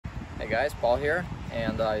guys, Paul here,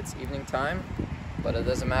 and it's evening time, but it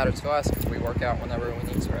doesn't matter to us because we work out whenever we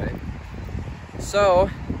need to, right? So,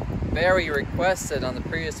 very requested on the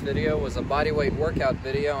previous video was a bodyweight workout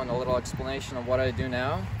video and a little explanation of what I do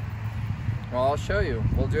now. Well, I'll show you.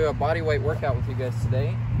 We'll do a bodyweight workout with you guys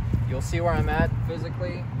today. You'll see where I'm at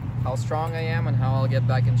physically, how strong I am, and how I'll get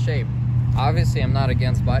back in shape. Obviously, I'm not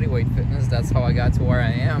against bodyweight fitness. That's how I got to where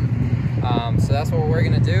I am. So that's what we're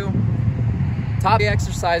gonna do. Top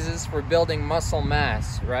exercises for building muscle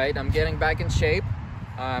mass, right? I'm getting back in shape.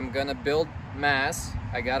 I'm gonna build mass.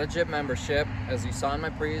 I got a gym membership, as you saw in my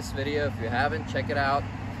previous video. If you haven't, check it out.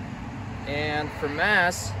 And for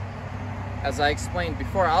mass, as I explained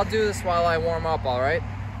before, I'll do this while I warm up, all right?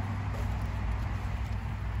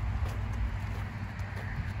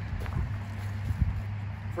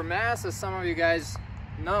 For mass, as some of you guys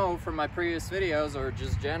know from my previous videos or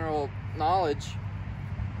just general knowledge,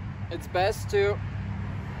 it's best to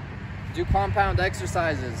do compound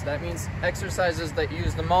exercises. That means exercises that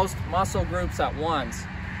use the most muscle groups at once.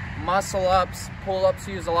 Muscle ups, pull-ups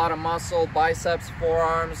use a lot of muscle, biceps,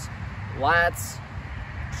 forearms, lats,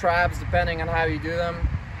 traps, depending on how you do them,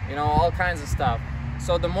 you know, all kinds of stuff.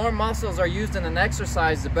 So the more muscles are used in an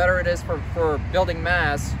exercise, the better it is for building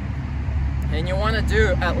mass. And you want to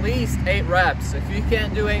do at least 8 reps. If you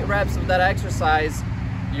can't do 8 reps of that exercise,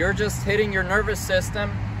 you're just hitting your nervous system.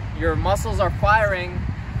 Your muscles are firing,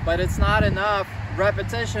 but it's not enough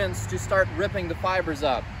repetitions to start ripping the fibers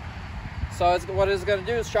up. So what it's going to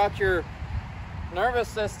do is shock your nervous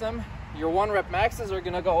system. Your 1 rep maxes are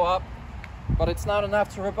going to go up, but it's not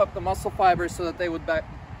enough to rip up the muscle fibers so that they would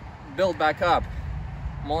build back up.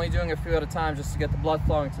 I'm only doing a few at a time just to get the blood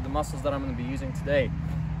flowing to the muscles that I'm going to be using today.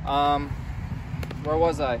 Where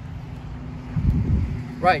was I?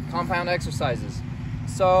 Right, compound exercises.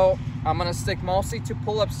 So I'm gonna stick mostly to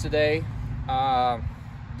pull-ups today,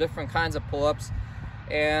 different kinds of pull-ups.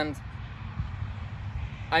 And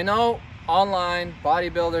I know online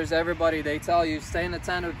bodybuilders, everybody, they tell you stay in the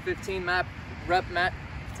 10 to 15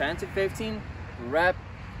 rep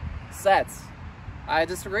sets. I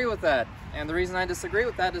disagree with that. And the reason I disagree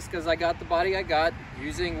with that is because I got the body I got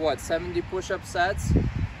using what, 70 push-up sets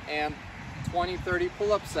and 20-30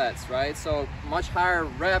 pull-up sets, right? So much higher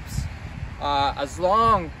reps. As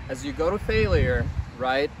long as you go to failure,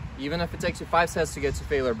 right? Even if it takes you 5 sets to get to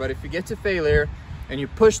failure, but if you get to failure and you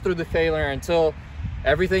push through the failure until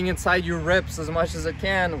everything inside you rips as much as it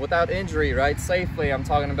can without injury, right? Safely, I'm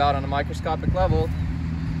talking about on a microscopic level,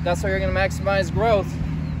 that's how you're gonna maximize growth.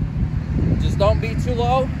 Just don't be too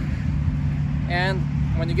low, and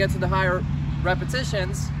when you get to the higher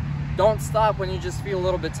repetitions, don't stop when you just feel a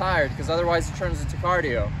little bit tired, because otherwise it turns into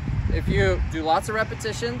cardio. If you do lots of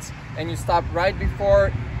repetitions and you stop right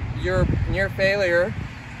before you're near failure,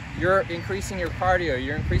 you're increasing your cardio,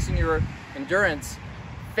 you're increasing your endurance.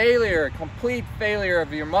 Failure, complete failure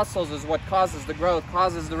of your muscles is what causes the growth,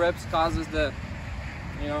 causes the rips, causes the,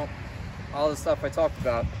 you know, all the stuff I talked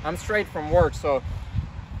about. I'm straight from work, so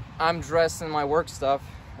I'm dressed in my work stuff,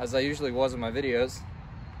 as I usually was in my videos.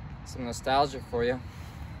 Some nostalgia for you.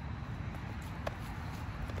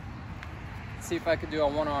 See if I could do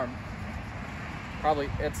on one arm. Probably,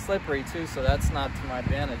 it's slippery too, so that's not to my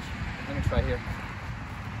advantage. Let me try here.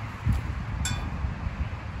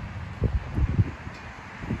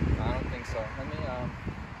 I don't think so. Let me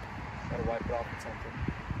try to wipe it off with something.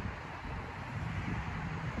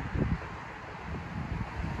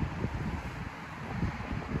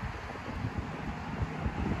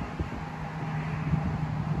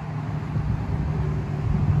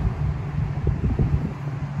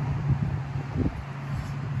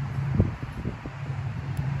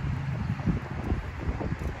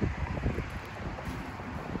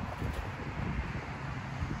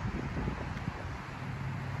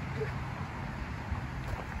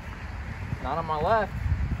 Not on my left.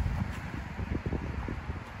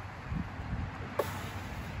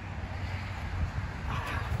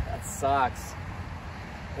 That sucks.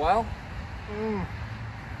 Well,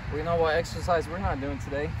 we know what exercise we're not doing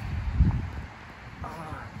today.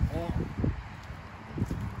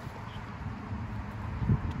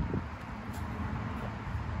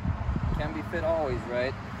 Can't be fit always,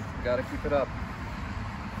 right? You gotta keep it up.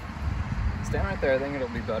 Stand right there, I think it'll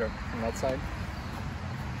be better from that side.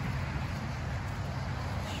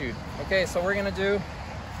 Okay, so I'm gonna do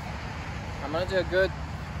a good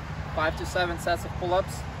 5 to 7 sets of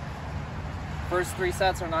pull-ups. First 3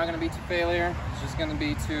 sets are not gonna be to failure. It's just gonna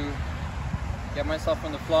be to get myself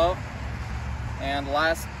in the flow. And the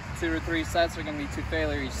last 2 or 3 sets are gonna be to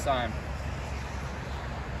failure each time.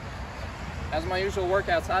 As my usual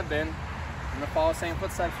workouts have been, I'm gonna follow the same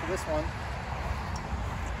footsteps for this one.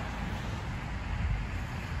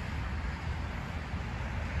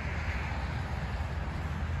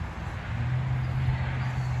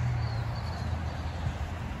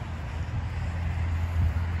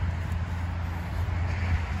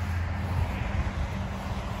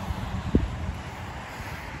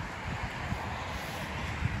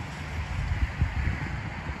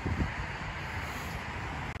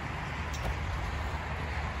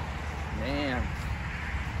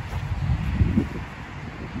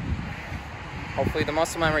 Hopefully the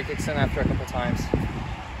muscle memory kicks in after a couple times.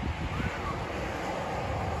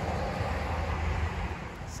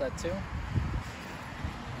 Set 2.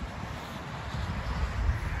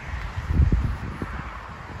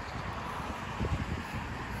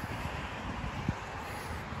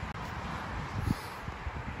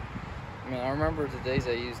 I mean, I remember the days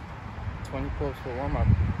I used 20 pull-ups for warm-up.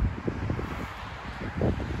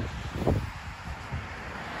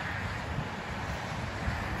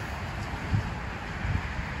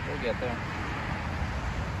 We'll get there.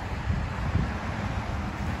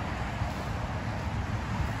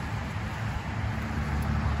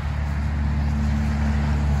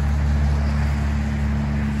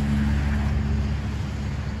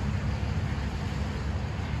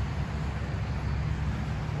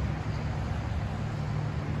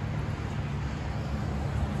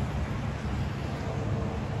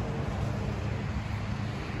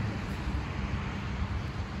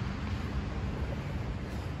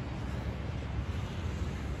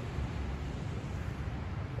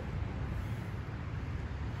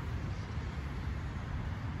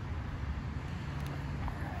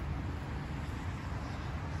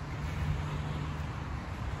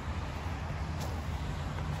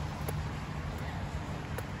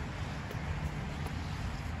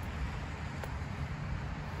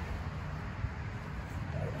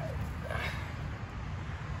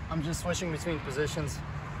 I'm just switching between positions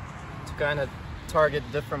to kind of target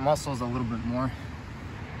different muscles a little bit more.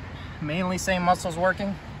 Mainly same muscles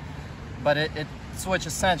working, but it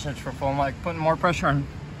switches centrifugal. I'm like putting more pressure on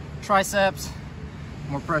triceps,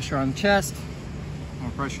 more pressure on chest,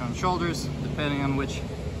 more pressure on shoulders, depending on which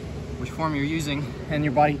form you're using and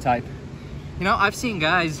your body type. You know, I've seen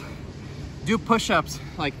guys do push-ups,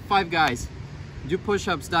 like 5 guys do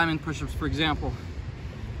push-ups, diamond push-ups, for example.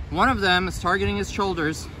 One of them is targeting his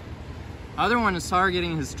shoulders, other one is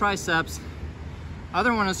targeting his triceps,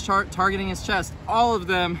 other one is targeting his chest. All of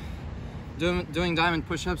them doing diamond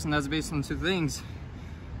push-ups, and that's based on 2 things: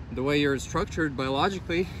 the way you're structured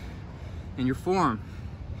biologically and your form.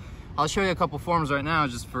 I'll show you a couple forms right now,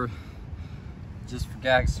 just for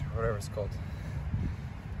gags, or whatever it's called.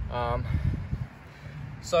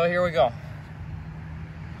 So here we go.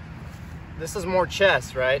 This is more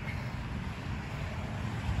chest, right?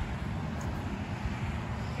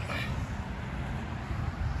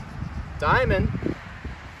 Diamond,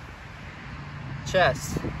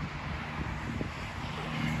 chest.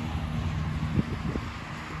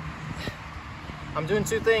 I'm doing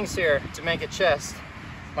 2 things here to make it chest.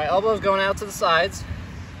 My elbows going out to the sides.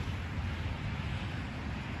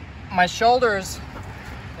 My shoulders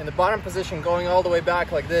in the bottom position going all the way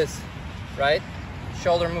back like this, right?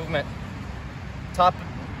 Shoulder movement. Top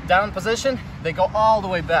down position, they go all the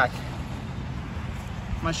way back.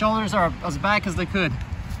 My shoulders are as back as they could.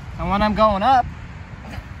 And when I'm going up,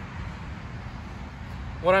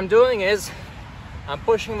 what I'm doing is I'm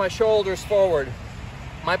pushing my shoulders forward.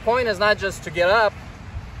 My point is not just to get up.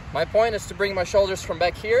 My point is to bring my shoulders from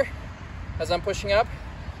back here as I'm pushing up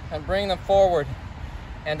and bring them forward.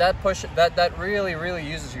 And that really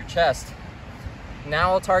uses your chest.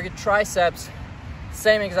 Now I'll target triceps,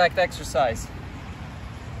 same exact exercise.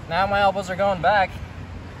 Now my elbows are going back.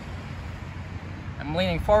 I'm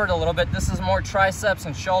leaning forward a little bit. This is more triceps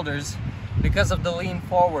and shoulders because of the lean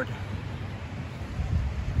forward.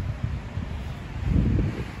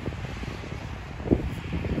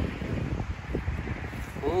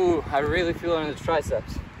 Ooh, I really feel it in the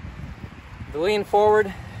triceps. The lean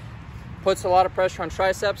forward puts a lot of pressure on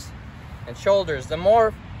triceps and shoulders. The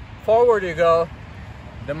more forward you go,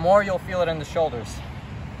 the more you'll feel it in the shoulders.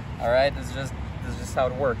 All right, this is just how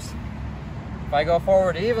it works. If I go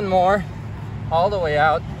forward even more, all the way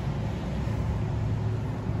out,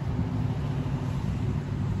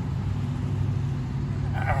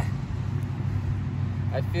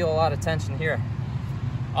 I feel a lot of tension here.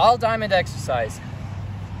 All diamond exercise,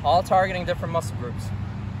 all targeting different muscle groups.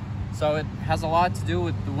 So it has a lot to do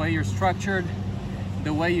with the way you're structured,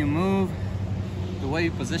 the way you move, the way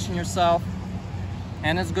you position yourself.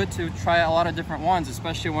 And it's good to try a lot of different ones,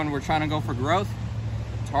 especially when we're trying to go for growth,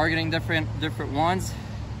 targeting different ones.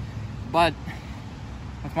 But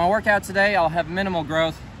with my workout today, I'll have minimal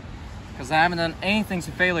growth because I haven't done anything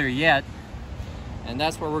to failure yet, and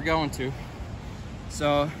that's where we're going to.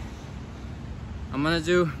 So I'm gonna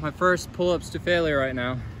do my first pull-ups to failure right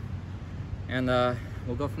now, and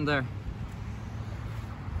we'll go from there.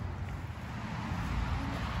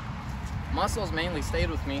 Muscles mainly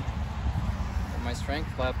stayed with me, but my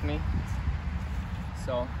strength left me,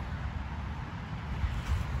 so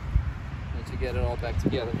I need to get it all back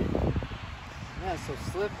together. Yeah, it's so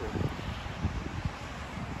slippery.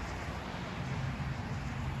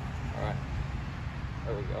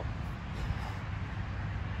 go.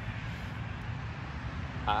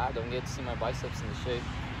 Don't get to see my biceps in the shade.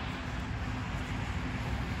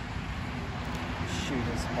 Shoot,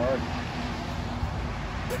 it's hard.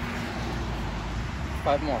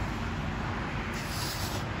 5 more.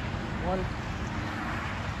 1.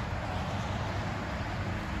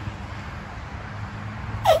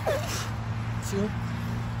 2.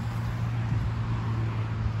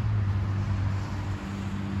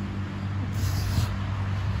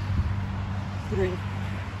 3.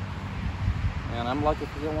 And I'm lucky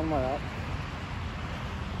to get 1 more out.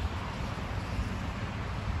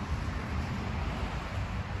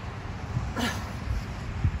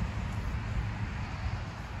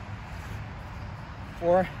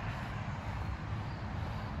 4.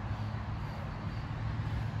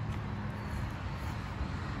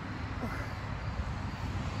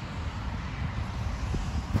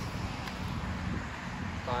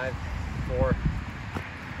 5. 4.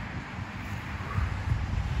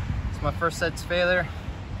 It's my first set's failure.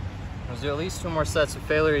 I'll do at least 2 more sets of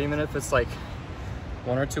failure, even if it's like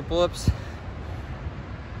 1 or 2 pull-ups.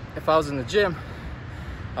 If I was in the gym,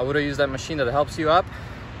 I would have used that machine that helps you up.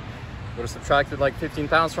 Would have subtracted like 15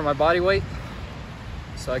 pounds from my body weight,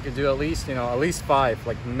 so I could do at least, you know, at least 5,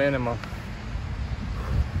 like minimum.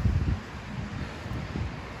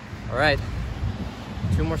 All right,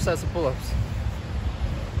 2 more sets of pull-ups.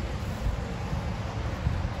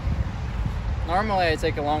 Normally I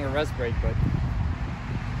take a longer rest break, but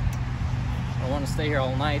I want to stay here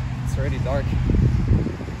all night. It's already dark.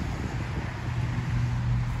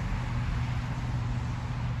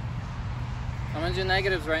 I'm gonna do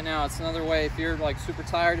negatives right now. It's another way, if you're like super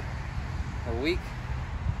tired or weak,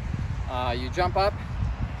 you jump up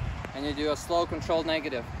and you do a slow controlled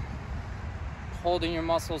negative, holding your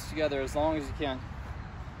muscles together as long as you can.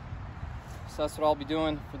 So that's what I'll be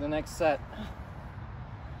doing for the next set.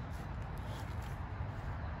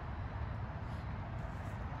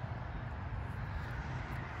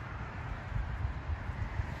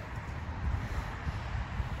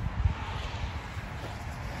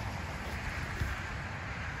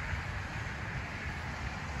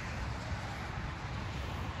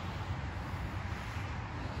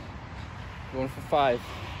 Going for 5.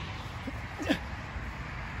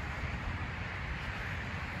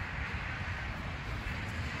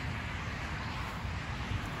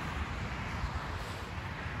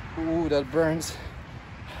 Ooh, that burns.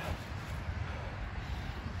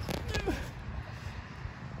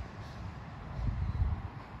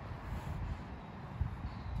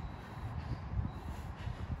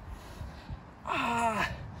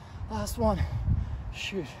 Last one.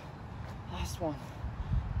 Shoot, last one.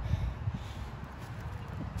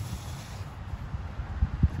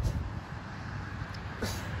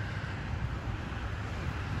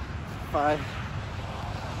 5.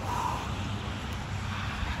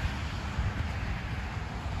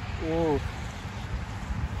 Ooh.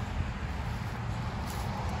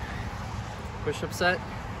 Push-up set.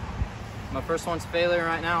 My first one's failure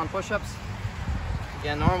right now on push-ups.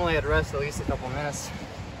 Again, normally I'd rest at least a couple minutes.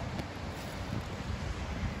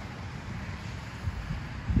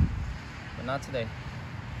 But not today.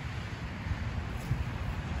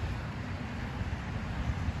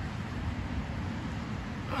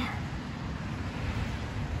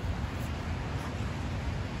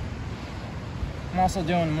 I'm also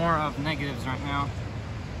doing more of negatives right now.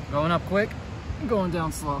 Going up quick, going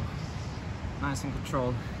down slow. Nice and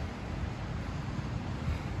controlled.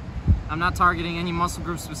 I'm not targeting any muscle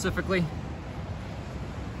group specifically.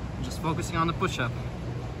 I'm just focusing on the push-up.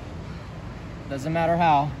 Doesn't matter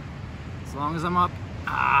how, as long as I'm up.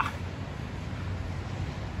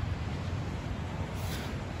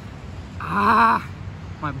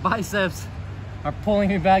 My biceps are pulling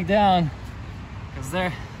me back down because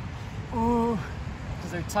they're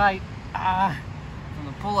tight from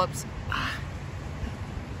the pull-ups.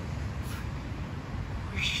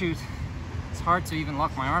 Shoot, it's hard to even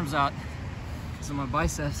lock my arms out because of my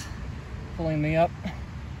biceps pulling me up.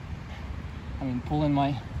 I mean, pulling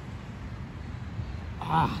my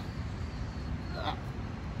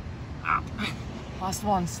last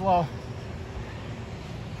one, slow.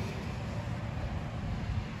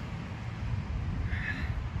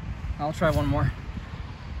 I'll try one more.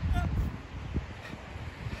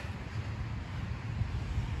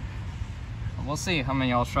 We'll see how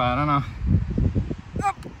many I'll try, I don't know.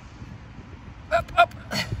 Up, up, up,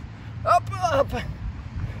 up, up.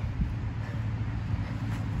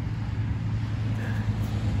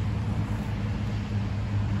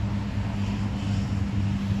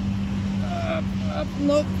 Up,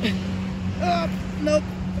 nope. Up, nope.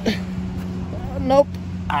 Nope.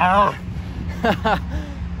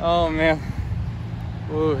 Oh man.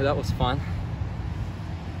 Ooh, that was fun.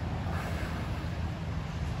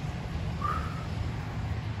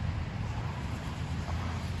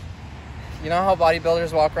 You know how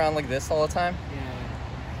bodybuilders walk around like this all the time?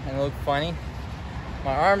 Yeah. And look funny?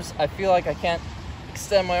 My arms, I feel like I can't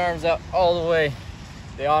extend my arms out all the way.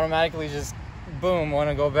 They automatically just, boom, want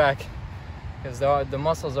to go back. Because the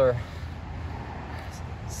muscles are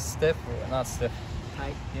stiff, or not stiff.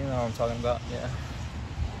 Tight. You know what I'm talking about, yeah.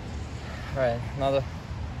 All right, another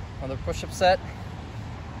push-up set.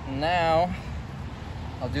 Now,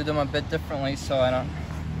 I'll do them a bit differently so I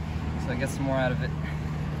get some more out of it.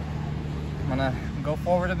 I'm gonna go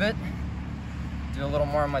forward a bit, do a little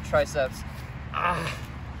more on my triceps. Oh,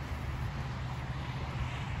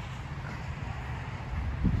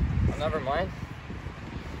 never mind.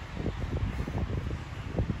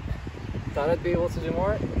 Thought I'd be able to do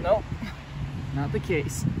more. Nope, not the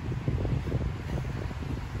case.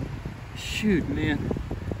 Shoot, man.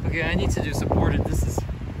 Okay, I need to do supported. This is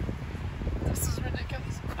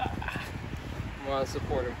ridiculous. I'm gonna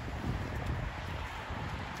support him.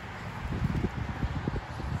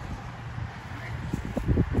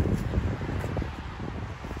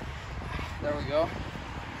 There we go.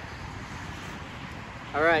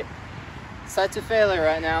 All right, set to failure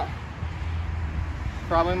right now.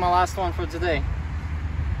 Probably my last one for today.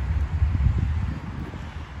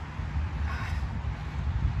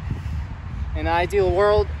 In an ideal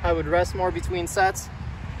world, I would rest more between sets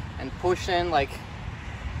and push in like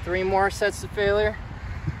 3 more sets to failure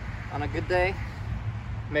on a good day.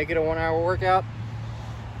 Make it a 1-hour workout.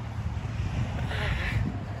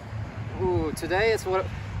 Ooh, today it's what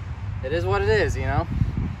it is, you know?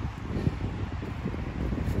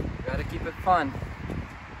 Gotta keep it fun.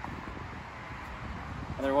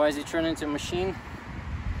 Otherwise you turn into a machine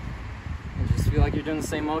and just feel like you're doing the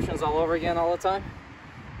same motions all over again all the time.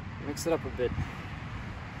 Mix it up a bit.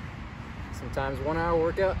 Sometimes 1-hour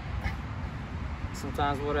workout,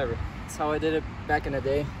 sometimes whatever. That's how I did it back in the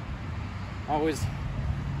day. Always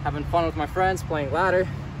having fun with my friends, playing ladder.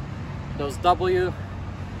 Those W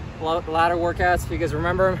ladder workouts, if you guys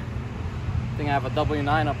remember them. I think I have a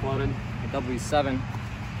W9 uploaded, a W7.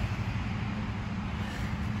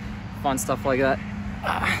 Fun stuff like that.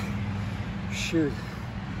 Shoot.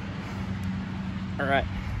 All right,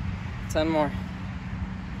 10 more.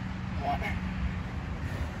 1,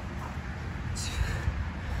 2,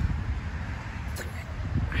 3,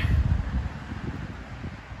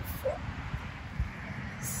 4,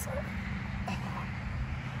 7, 8.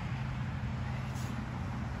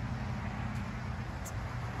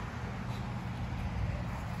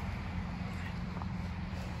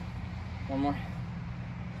 One more.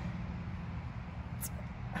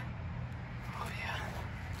 Oh yeah.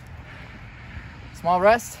 Small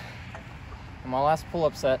rest. And my last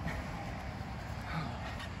pull-up set.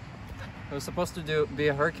 It was supposed to be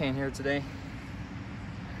a hurricane here today,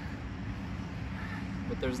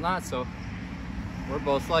 but there's not, so we're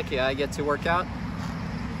both lucky. I get to work out,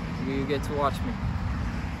 you get to watch me.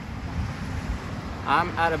 I'm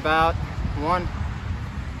at about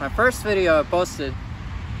my first video I posted,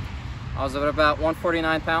 I was at about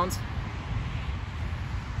 149 pounds.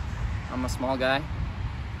 I'm a small guy.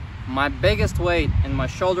 My biggest weight in my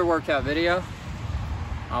shoulder workout video,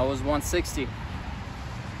 I was 160.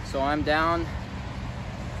 So I'm down,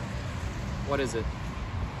 what is it?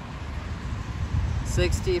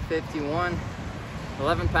 60, 51,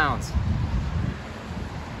 11 pounds.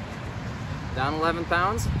 Down 11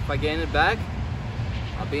 pounds. If I gain it back,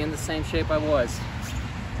 I'll be in the same shape I was.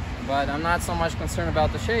 But I'm not so much concerned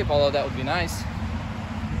about the shape, although that would be nice.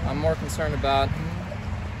 I'm more concerned about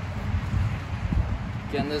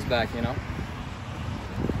getting this back, you know?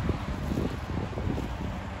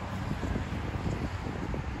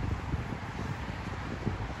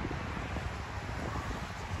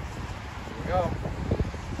 Go.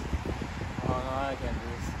 Oh no, I can't do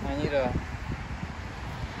this. I need a...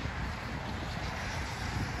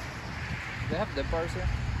 Do they have dip bars here?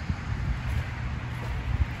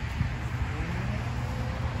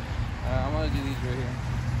 I'm gonna do these right here.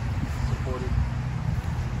 Supported.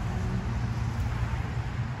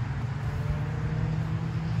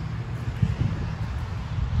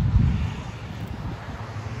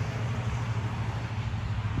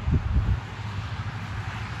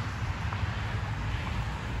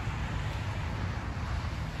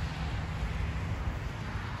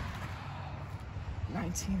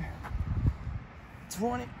 $19,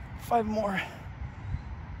 $20, 5 more.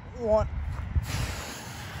 1,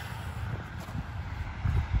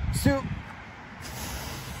 2,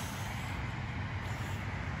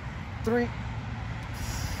 3,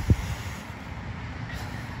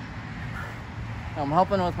 I'm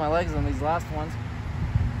helping with my legs on these last ones.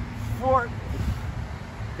 4,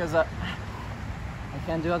 because I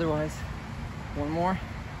can't do otherwise. 1 more.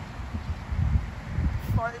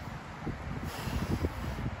 5.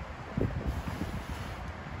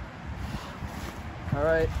 All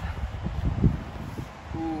right.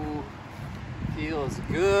 Ooh, feels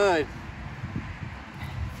good.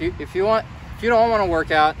 If you don't want to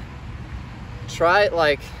work out, try it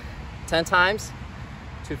like 10 times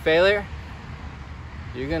to failure.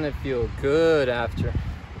 You're gonna feel good after.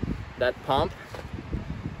 That pump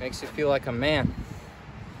makes you feel like a man.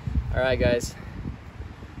 All right, guys.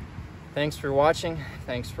 Thanks for watching.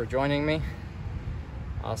 Thanks for joining me.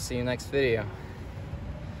 I'll see you next video.